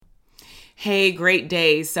Hey, great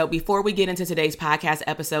day. So before we get into today's podcast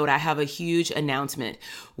episode, I have a huge announcement.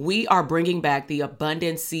 We are bringing back the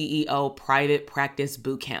Abundance CEO Private Practice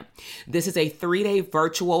Bootcamp. This is a 3-day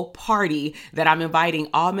virtual party that I'm inviting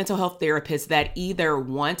all mental health therapists that either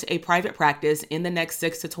want a private practice in the next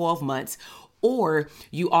 6 to 12 months, or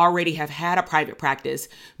you already have had a private practice,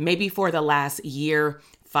 maybe for the last year,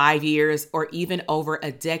 5 years, or even over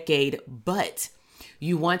a decade, but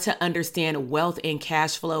you want to understand wealth and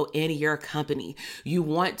cash flow in your company. You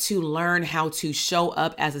want to learn how to show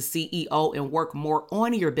up as a CEO and work more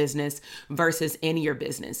on your business versus in your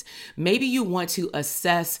business. Maybe you want to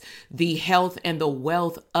assess the health and the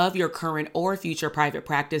wealth of your current or future private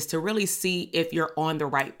practice to really see if you're on the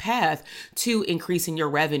right path to increasing your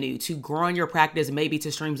revenue, to growing your practice, maybe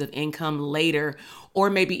to streams of income later, or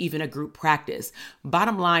maybe even a group practice.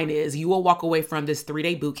 Bottom line is you will walk away from this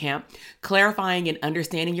 3-day bootcamp clarifying and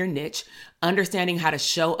understanding your niche, understanding how to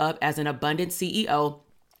show up as an abundant CEO,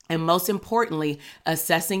 and most importantly,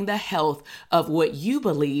 assessing the health of what you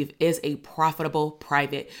believe is a profitable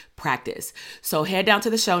private practice. So head down to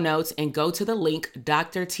the show notes and go to the link,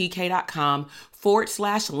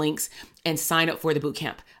 drtk.com/links, and sign up for the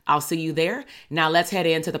bootcamp. I'll see you there. Now let's head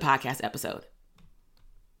into the podcast episode.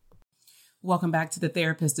 Welcome back to the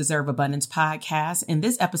Therapists Deserve Abundance podcast. In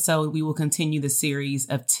this episode, we will continue the series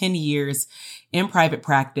of 10 years in private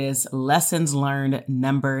practice, lessons learned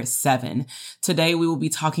number 7. Today, we will be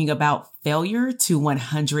talking about failure to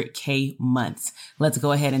 100K months. Let's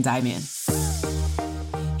go ahead and dive in.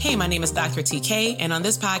 Hey, my name is Dr. TK, and on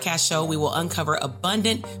this podcast show, we will uncover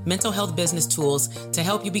abundant mental health business tools to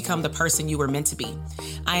help you become the person you were meant to be.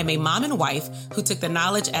 I am a mom and wife who took the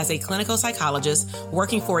knowledge as a clinical psychologist,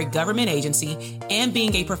 working for a government agency, and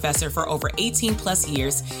being a professor for over 18 plus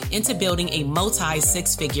years into building a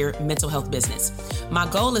multi-6-figure mental health business. My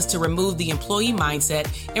goal is to remove the employee mindset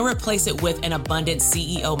and replace it with an abundant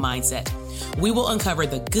CEO mindset. We will uncover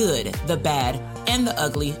the good, the bad, and the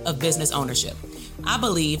ugly of business ownership. I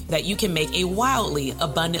believe that you can make a wildly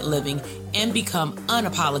abundant living and become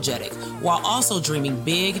unapologetic while also dreaming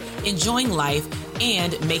big, enjoying life,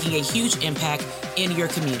 and making a huge impact in your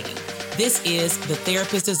community. This is the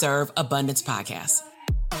Therapists Deserve Abundance podcast.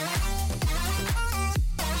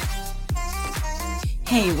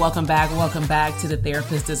 Hey, welcome back to the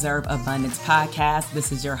Therapists Deserve Abundance podcast.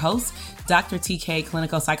 This is your host, Dr. TK,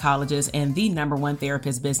 clinical psychologist and the #1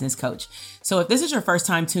 therapist business coach. So if this is your first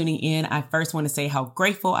time tuning in, I first want to say how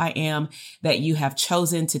grateful I am that you have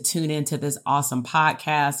chosen to tune into this awesome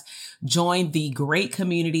podcast. Join the great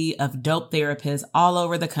community of dope therapists all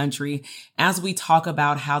over the country as we talk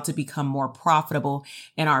about how to become more profitable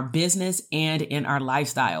in our business and in our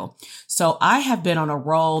lifestyle. So I have been on a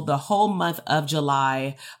roll the whole month of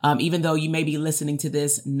July, even though you may be listening to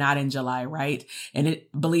this not in July, right? And I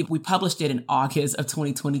believe we published it in August of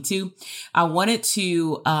 2022. I wanted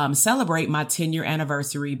to celebrate my 10-year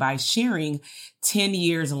anniversary by sharing 10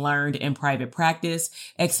 years learned in private practice,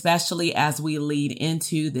 especially as we lead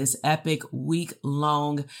into this epic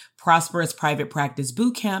week-long Prosperous Private Practice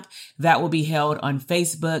Bootcamp that will be held on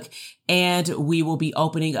Facebook. And we will be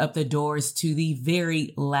opening up the doors to the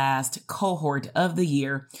very last cohort of the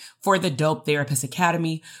year for the Dope Therapist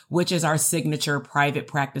Academy, which is our signature private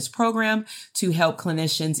practice program to help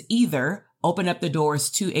clinicians either open up the doors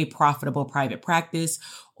to a profitable private practice,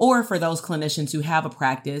 or for those clinicians who have a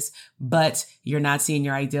practice, but you're not seeing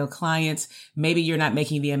your ideal clients. Maybe you're not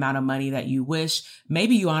making the amount of money that you wish.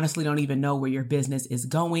 Maybe you honestly don't even know where your business is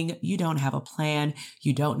going. You don't have a plan.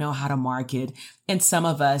 You don't know how to market. And some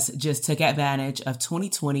of us just took advantage of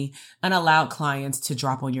 2020 and allowed clients to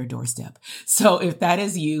drop on your doorstep. So if that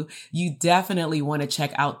is you, you definitely want to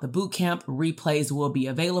check out the bootcamp. Replays will be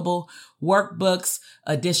available. Workbooks,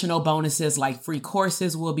 additional bonuses like free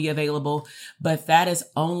courses will be available, but that is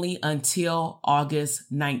only until August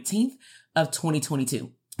 19th of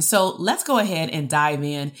 2022. So let's go ahead and dive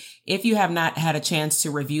in. If you have not had a chance to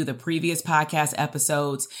review the previous podcast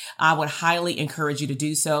episodes, I would highly encourage you to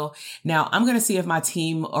do so. Now, I'm going to see if my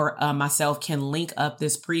team or myself can link up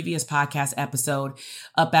this previous podcast episode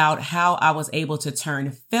about how I was able to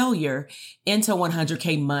turn failure into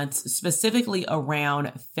 100K months, specifically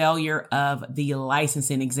around failure of the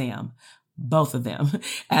licensing exam. Both of them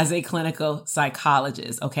as a clinical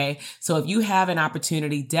psychologist. Okay. So if you have an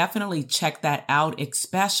opportunity, definitely check that out,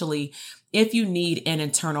 especially if you need an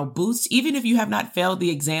internal boost, even if you have not failed the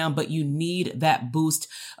exam, but you need that boost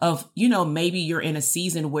of, maybe you're in a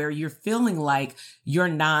season where you're feeling like you're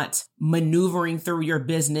not maneuvering through your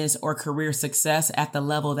business or career success at the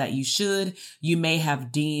level that you should. You may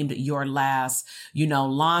have deemed your last,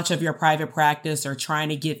 launch of your private practice or trying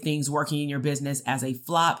to get things working in your business as a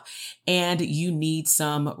flop, and you need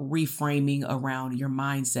some reframing around your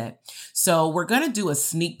mindset. So we're going to do a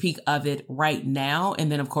sneak peek of it right now.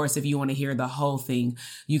 And then, of course, if you want to hear the whole thing,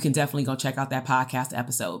 you can definitely go check out that podcast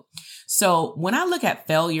episode. So when I look at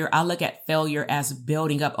failure, I look at failure as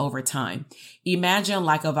building up over time. Imagine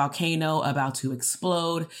like a volcano about to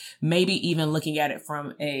explode, maybe even looking at it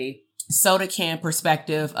from a soda can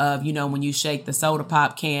perspective of, when you shake the soda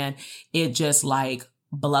pop can, it just like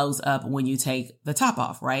blows up when you take the top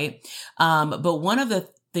off, right? But one of the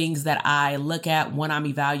things that I look at when I'm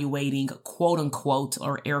evaluating quote unquote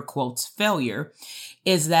or air quotes failure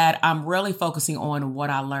is that I'm really focusing on what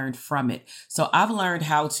I learned from it. So I've learned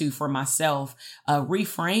how to, for myself,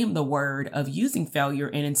 reframe the word of using failure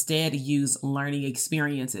and instead use learning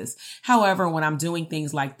experiences. However, when I'm doing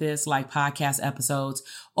things like this, like podcast episodes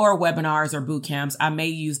or webinars or boot camps, I may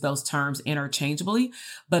use those terms interchangeably.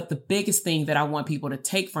 But the biggest thing that I want people to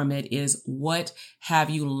take from it is, what have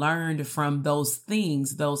you learned from those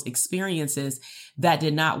things, those experiences that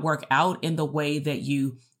did not work out in the way that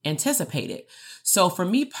you anticipated? So for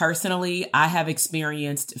me personally, I have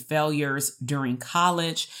experienced failures during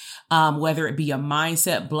college, whether it be a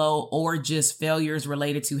mindset blow or just failures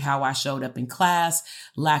related to how I showed up in class,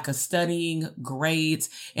 lack of studying, grades.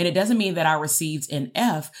 And it doesn't mean that I received an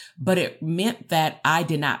F, but it meant that I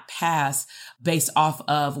did not pass based off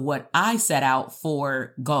of what I set out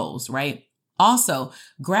for goals, right? Also,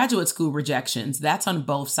 graduate school rejections, that's on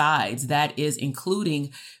both sides. That is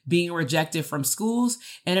including being rejected from schools,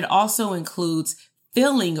 and it also includes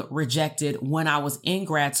feeling rejected when I was in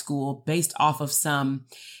grad school based off of some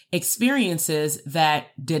experiences that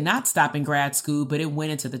did not stop in grad school, but it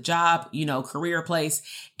went into the job, career place,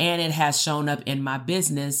 and it has shown up in my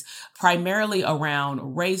business, primarily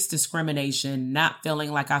around race discrimination, not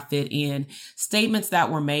feeling like I fit in, statements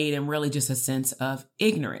that were made, and really just a sense of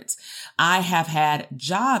ignorance. I have had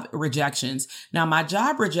job rejections. Now, my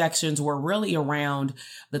job rejections were really around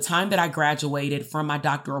the time that I graduated from my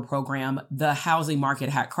doctoral program. The housing market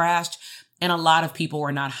had crashed, and a lot of people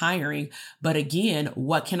were not hiring. But again,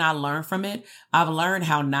 what can I learn from it? I've learned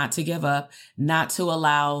how not to give up, not to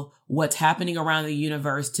allow what's happening around the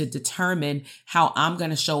universe to determine how I'm going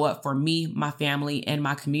to show up for me, my family, and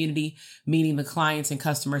my community, meaning the clients and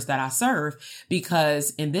customers that I serve.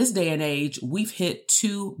 Because in this day and age, we've hit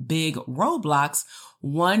two big roadblocks.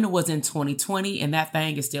 One was in 2020, and that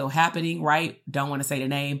thing is still happening, right? Don't want to say the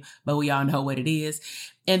name, but we all know what it is.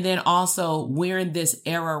 And then also, we're in this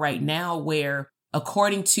era right now where,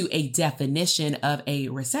 according to a definition of a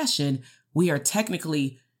recession, we are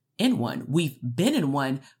technically in one. We've been in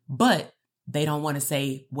one, but they don't want to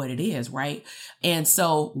say what it is, right? And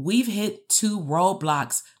so we've hit two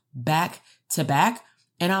roadblocks back to back.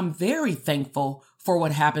 And I'm very thankful for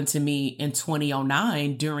what happened to me in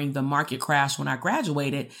 2009 during the market crash when I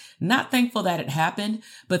graduated. Not thankful that it happened,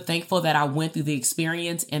 but thankful that I went through the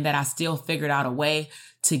experience and that I still figured out a way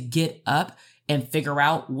to get up and figure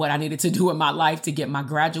out what I needed to do in my life to get my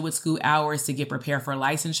graduate school hours, to get prepared for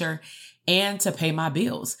licensure, and to pay my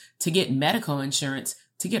bills, to get medical insurance,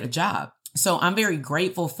 to get a job. So I'm very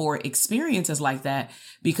grateful for experiences like that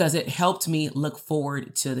because it helped me look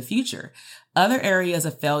forward to the future. Other areas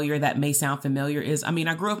of failure that may sound familiar is, I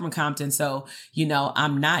grew up in Compton, so,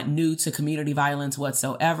 I'm not new to community violence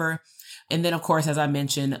whatsoever. And then, of course, as I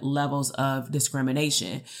mentioned, levels of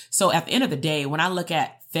discrimination. So at the end of the day, when I look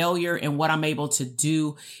at failure and what I'm able to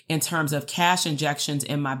do in terms of cash injections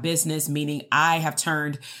in my business, meaning I have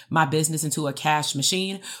turned my business into a cash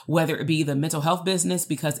machine, whether it be the mental health business,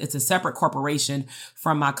 because it's a separate corporation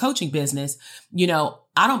from my coaching business.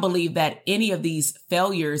 I don't believe that any of these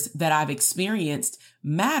failures that I've experienced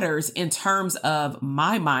matters in terms of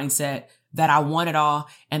my mindset that I want it all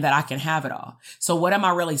and that I can have it all. So what am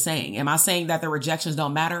I really saying? Am I saying that the rejections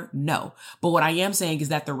don't matter? No. But what I am saying is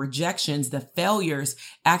that the rejections, the failures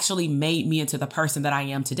actually made me into the person that I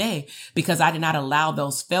am today, because I did not allow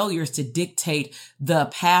those failures to dictate the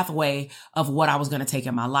pathway of what I was going to take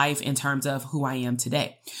in my life in terms of who I am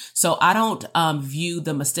today. So I don't view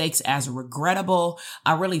the mistakes as regrettable.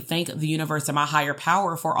 I really thank the universe and my higher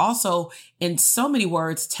power for also, in so many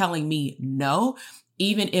words, telling me no.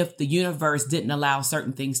 even if the universe didn't allow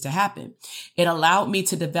certain things to happen. It allowed me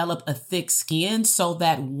to develop a thick skin so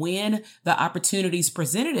that when the opportunities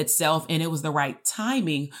presented itself and it was the right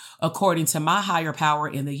timing, according to my higher power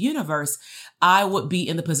in the universe, I would be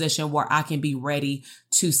in the position where I can be ready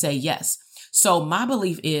to say yes. So my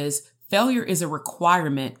belief is failure is a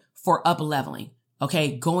requirement for up leveling.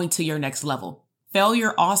 Okay. Going to your next level.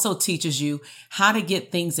 Failure also teaches you how to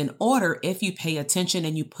get things in order if you pay attention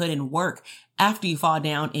and you put in work after you fall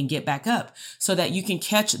down and get back up so that you can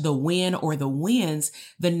catch the win or the wins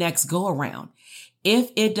the next go around.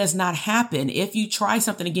 If it does not happen, if you try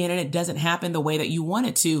something again and it doesn't happen the way that you want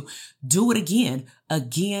it to, do it again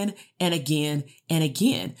and again and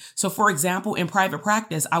again. So for example, in private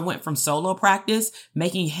practice, I went from solo practice,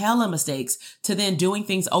 making hella mistakes, to then doing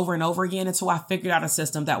things over and over again until I figured out a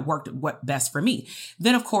system that worked best for me.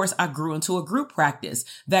 Then of course, I grew into a group practice.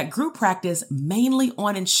 That group practice, mainly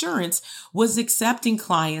on insurance, was accepting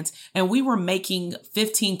clients, and we were making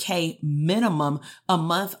 $15K minimum a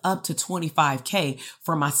month up to $25K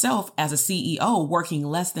for myself as a CEO, working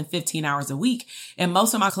less than 15 hours a week. And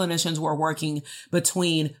most of my clinicians were working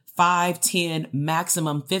between 5, 10,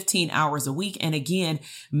 maximum 15 hours a week. And again,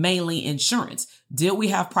 mainly insurance. Did we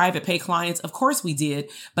have private pay clients? Of course we did.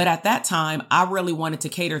 But at that time, I really wanted to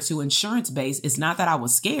cater to insurance base. It's not that I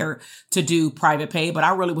was scared to do private pay, but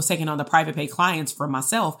I really was taking on the private pay clients for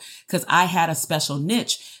myself because I had a special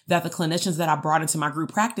niche that the clinicians that I brought into my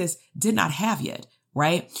group practice did not have yet.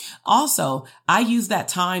 Right. Also, I use that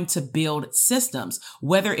time to build systems,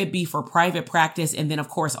 whether it be for private practice and then, of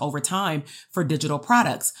course, over time for digital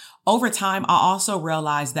products. Over time, I also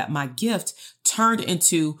realized that my gift turned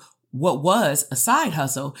into what was a side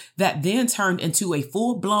hustle that then turned into a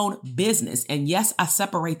full-blown business. And yes, I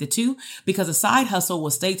separate the two because a side hustle will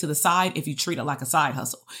stay to the side if you treat it like a side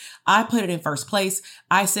hustle. I put it in first place.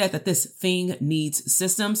 I said that this thing needs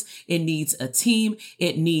systems. It needs a team.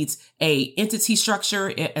 It needs a entity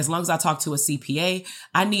structure. As long as I talk to a CPA,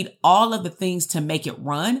 I need all of the things to make it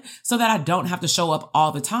run so that I don't have to show up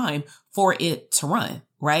all the time for it to run.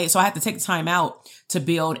 Right. So I had to take the time out to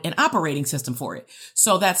build an operating system for it.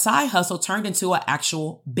 So that side hustle turned into an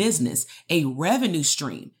actual business, a revenue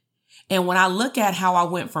stream. And when I look at how I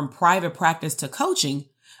went from private practice to coaching,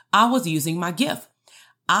 I was using my gift.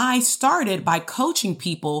 I started by coaching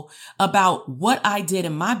people about what I did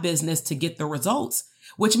in my business to get the results,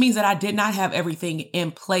 which means that I did not have everything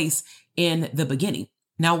in place in the beginning.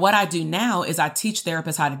 Now, what I do now is I teach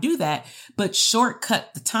therapists how to do that, but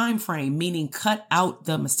shortcut the time frame, meaning cut out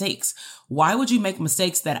the mistakes. Why would you make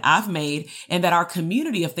mistakes that I've made and that our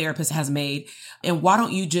community of therapists has made? And why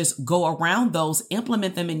don't you just go around those,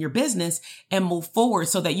 implement them in your business and move forward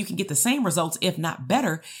so that you can get the same results, if not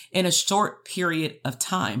better, in a short period of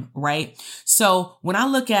time, right? So when I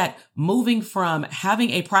look at moving from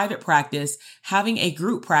having a private practice, having a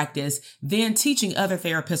group practice, then teaching other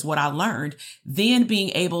therapists what I learned, then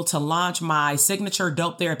being able to launch my signature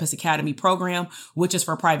Dope Therapist Academy program, which is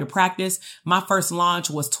for private practice. My first launch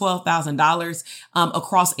was $12,000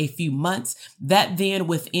 across a few months. That then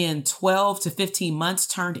within 12 to 15 months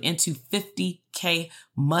turned into 50K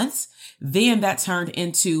months. Then that turned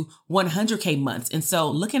into 100K months. And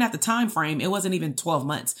so looking at the time frame, it wasn't even 12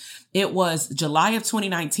 months. It was July of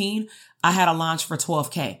 2019. I had a launch for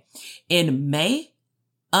 12K. In May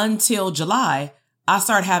until July, I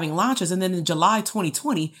started having launches. And then in July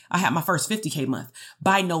 2020, I had my first 50K month.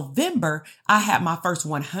 By November, I had my first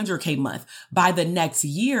 100K month. By the next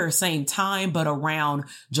year, same time, but around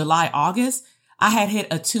July, August, I had hit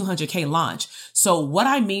a 200K launch. So what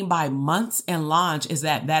I mean by months and launch is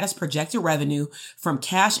that is projected revenue from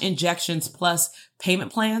cash injections plus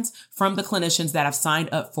payment plans from the clinicians that have signed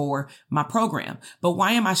up for my program. But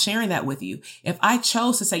why am I sharing that with you? If I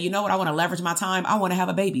chose to say, you know what, I want to leverage my time. I want to have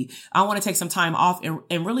a baby. I want to take some time off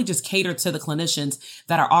and really just cater to the clinicians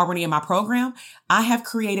that are already in my program. I have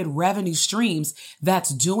created revenue streams that's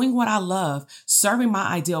doing what I love, serving my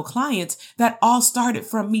ideal clients that all started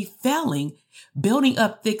from me failing, building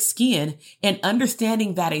up thick skin, and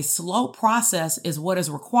understanding that a slow process is what is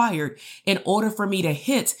required in order for me to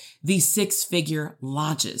hit these 6-figure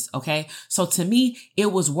launches. Okay. So to me,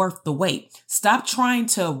 it was worth the wait. Stop trying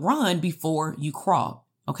to run before you crawl.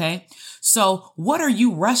 Okay. So what are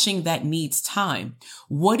you rushing that needs time?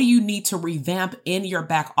 What do you need to revamp in your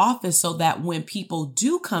back office so that when people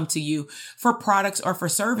do come to you for products or for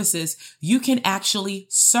services, you can actually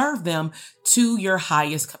serve them to your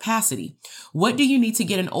highest capacity? What do you need to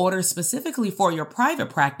get in order specifically for your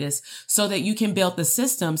private practice so that you can build the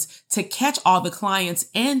systems to catch all the clients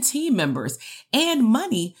and team members and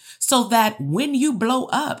money so that when you blow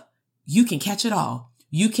up, you can catch it all?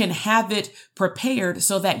 you can have it prepared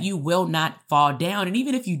so that you will not fall down. And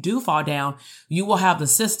even if you do fall down, you will have the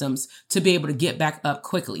systems to be able to get back up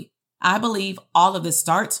quickly. I believe all of this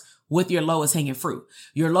starts with your lowest hanging fruit.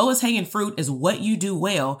 Your lowest hanging fruit is what you do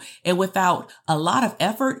well. And without a lot of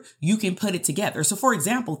effort, you can put it together. So for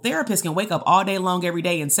example, therapists can wake up all day long every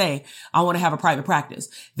day and say, I want to have a private practice.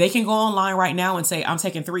 They can go online right now and say, I'm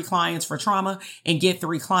taking 3 clients for trauma and get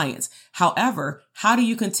 3 clients. However, how do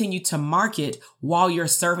you continue to market while you're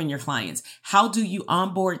serving your clients? How do you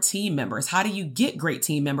onboard team members? How do you get great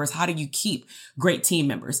team members? How do you keep great team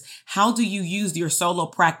members? How do you use your solo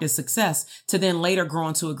practice success to then later grow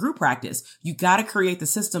into a group practice? You got to create the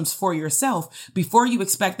systems for yourself before you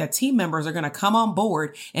expect that team members are going to come on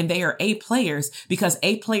board and they are A players, because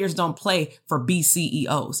A players don't play for B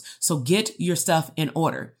CEOs. So get your stuff in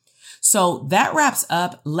order. So that wraps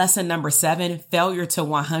up lesson number 7, failure to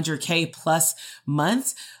 100K plus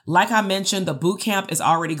months. Like I mentioned, the bootcamp is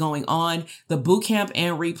already going on. The bootcamp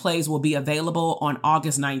and replays will be available on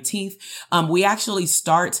August 19th. We actually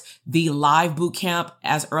start the live bootcamp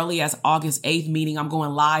as early as August 8th, meaning I'm going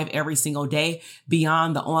live every single day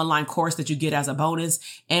beyond the online course that you get as a bonus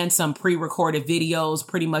and some pre-recorded videos,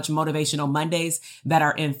 pretty much motivational Mondays that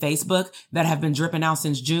are in Facebook that have been dripping out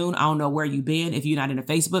since June. I don't know where you've been if you're not in a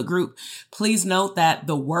Facebook group. Please note that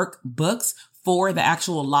the workbooks for the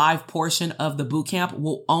actual live portion of the bootcamp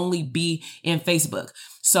will only be in Facebook.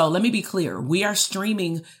 So let me be clear. We are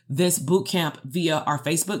streaming this bootcamp via our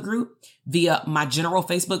Facebook group, via my general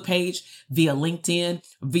Facebook page, via LinkedIn,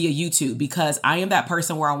 via YouTube, because I am that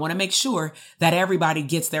person where I want to make sure that everybody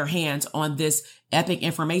gets their hands on this epic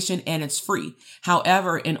information and it's free.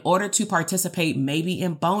 However, in order to participate maybe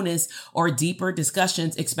in bonus or deeper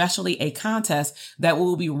discussions, especially a contest that we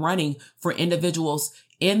will be running for individuals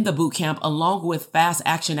in the bootcamp, along with fast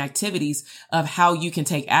action activities of how you can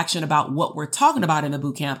take action about what we're talking about in the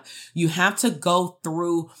bootcamp, you have to go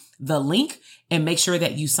through the link and make sure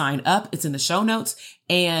that you sign up. It's in the show notes.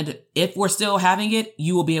 And if we're still having it,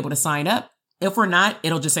 you will be able to sign up. If we're not,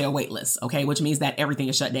 it'll just say a wait list, okay? Which means that everything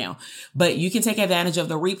is shut down. But you can take advantage of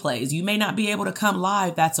the replays. You may not be able to come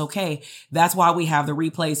live. That's okay. That's why we have the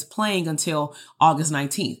replays playing until August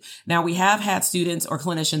 19th. Now, we have had students or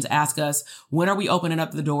clinicians ask us, when are we opening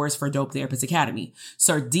up the doors for Dope Therapist Academy?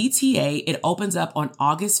 So DTA, it opens up on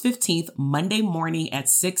August 15th, Monday morning at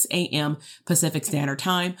 6 a.m. Pacific Standard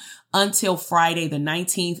Time until Friday the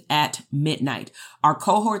 19th at midnight. Our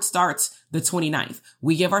cohort starts the 29th.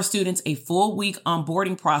 We give our students a full week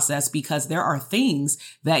onboarding process because there are things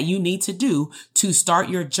that you need to do to start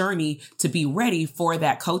your journey to be ready for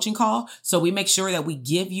that coaching call. So we make sure that we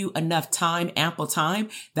give you enough time, ample time,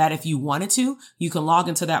 that if you wanted to, you can log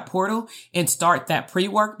into that portal and start that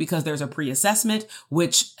pre-work, because there's a pre-assessment,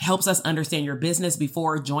 which helps us understand your business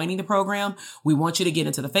before joining the program. We want you to get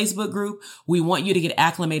into the Facebook group. We want you to get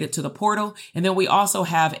acclimated to the portal. And then we also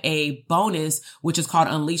have a bonus, which is called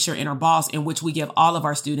Unleash Your Inner Boss, in which we give all of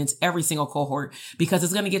our students, every single cohort, because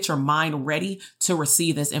it's going to get your mind ready to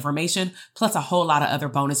receive this information, plus a whole lot of other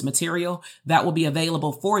bonus material that will be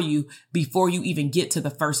available for you before you even get to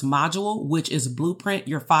the first module, which is Blueprint,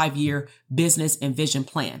 your 5-year business and vision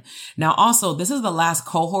plan. Now, also, this is the last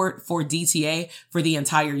cohort for DTA for the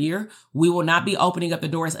entire year. We will not be opening up the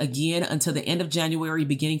doors again until the end of January,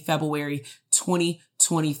 beginning February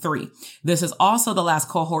 2023. This is also the last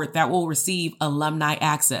cohort that will receive alumni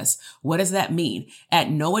access. What does that mean? At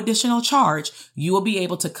no additional charge, you will be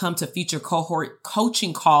able to come to future cohort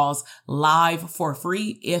coaching calls live for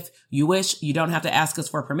free if you wish. You don't have to ask us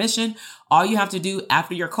for permission. All you have to do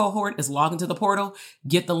after your cohort is log into the portal,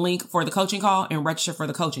 get the link for the coaching call, and register for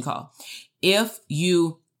the coaching call. If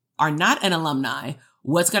you are not an alumni,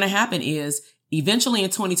 what's going to happen is eventually in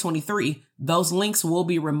 2023, those links will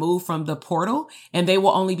be removed from the portal and they will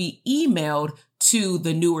only be emailed to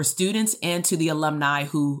the newer students and to the alumni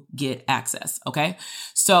who get access. Okay.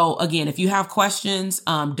 So again, if you have questions,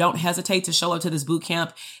 don't hesitate to show up to this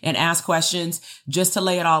bootcamp and ask questions. Just to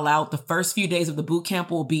lay it all out, the first few days of the bootcamp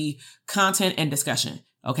will be content and discussion.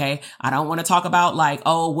 Okay. I don't want to talk about like,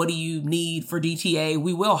 oh, what do you need for DTA?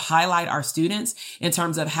 We will highlight our students in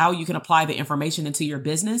terms of how you can apply the information into your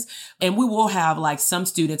business. And we will have like some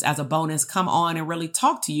students as a bonus come on and really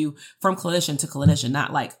talk to you from clinician to clinician,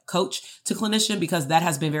 not like coach to clinician, because that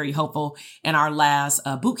has been very helpful in our last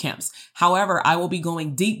boot camps. However, I will be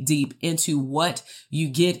going deep into what you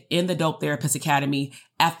get in the Dope Therapist Academy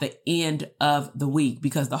at the end of the week,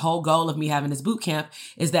 because the whole goal of me having this boot camp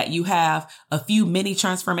is that you have a few mini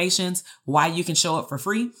transformations, why you can show up for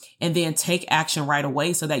free, and then take action right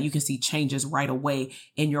away so that you can see changes right away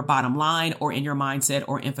in your bottom line or in your mindset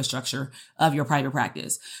or infrastructure of your private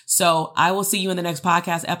practice. So I will see you in the next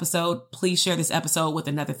podcast episode. Please share this episode with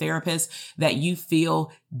another therapist that you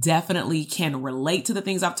feel definitely can relate to the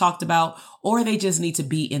things I've talked about, or they just need to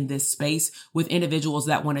be in this space with individuals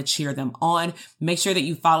that want to cheer them on. Make sure that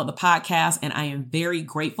you follow the podcast, and I am very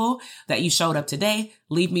grateful that you showed up today.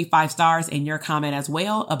 Leave me 5 stars in your comment as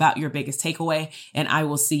well about your biggest takeaway, and I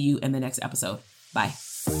will see you in the next episode. Bye.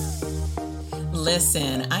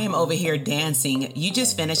 Listen, I am over here dancing. You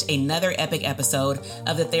just finished another epic episode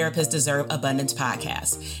of the Therapists Deserve Abundance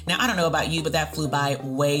podcast. Now, I don't know about you, but that flew by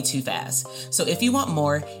way too fast. So if you want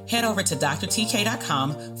more, head over to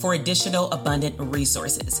drtk.com for additional abundant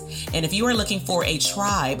resources. And if you are looking for a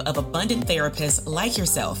tribe of abundant therapists like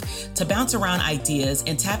yourself to bounce around ideas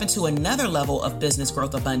and tap into another level of business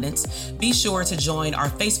growth abundance, be sure to join our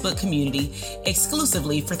Facebook community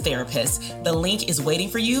exclusively for therapists. The link is waiting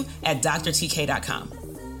for you at drtk.com.